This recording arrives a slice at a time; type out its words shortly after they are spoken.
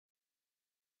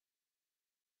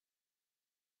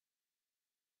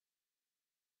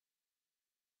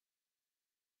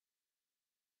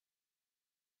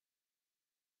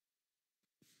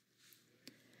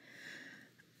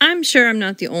I'm sure I'm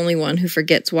not the only one who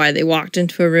forgets why they walked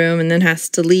into a room and then has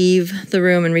to leave the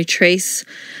room and retrace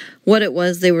what it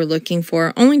was they were looking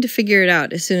for, only to figure it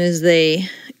out as soon as they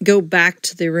go back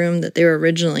to the room that they were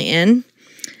originally in.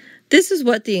 This is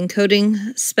what the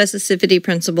encoding specificity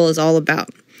principle is all about.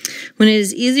 When it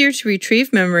is easier to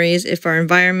retrieve memories if our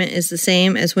environment is the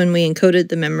same as when we encoded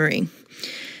the memory.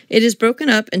 It is broken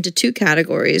up into two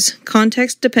categories,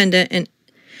 context-dependent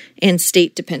and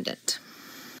state-dependent.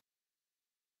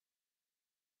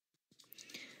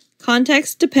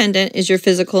 Context-dependent is your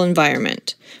physical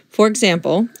environment. For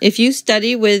example, if you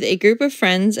study with a group of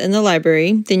friends in the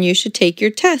library, then you should take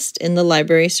your test in the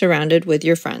library surrounded with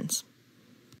your friends.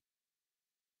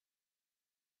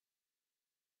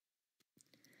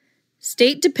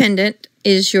 State-dependent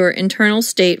is your internal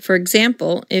state. For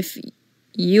example, if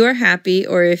you are happy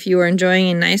or if you are enjoying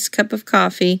a nice cup of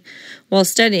coffee while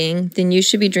studying, then you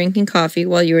should be drinking coffee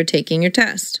while you are taking your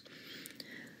test.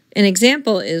 An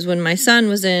example is when my son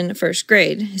was in first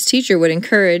grade, his teacher would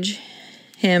encourage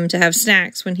him to have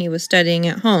snacks when he was studying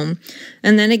at home,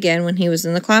 and then again when he was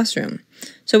in the classroom.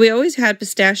 So we always had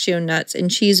pistachio nuts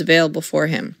and cheese available for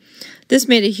him. This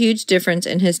made a huge difference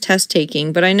in his test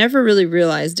taking, but I never really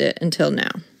realized it until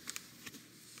now.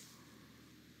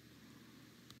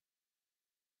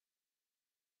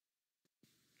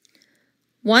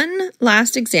 One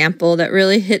last example that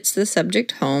really hits the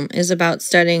subject home is about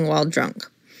studying while drunk.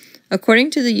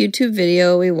 According to the YouTube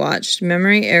video we watched,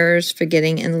 Memory Errors,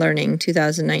 Forgetting, and Learning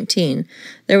 2019,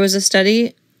 there was a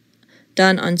study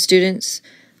done on students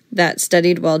that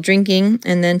studied while drinking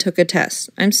and then took a test.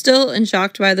 I'm still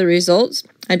shocked by the results.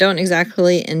 I don't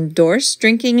exactly endorse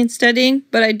drinking and studying,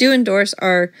 but I do endorse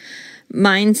our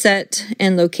mindset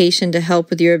and location to help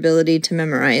with your ability to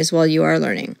memorize while you are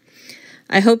learning.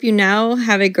 I hope you now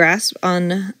have a grasp of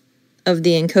the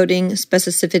encoding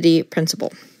specificity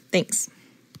principle. Thanks.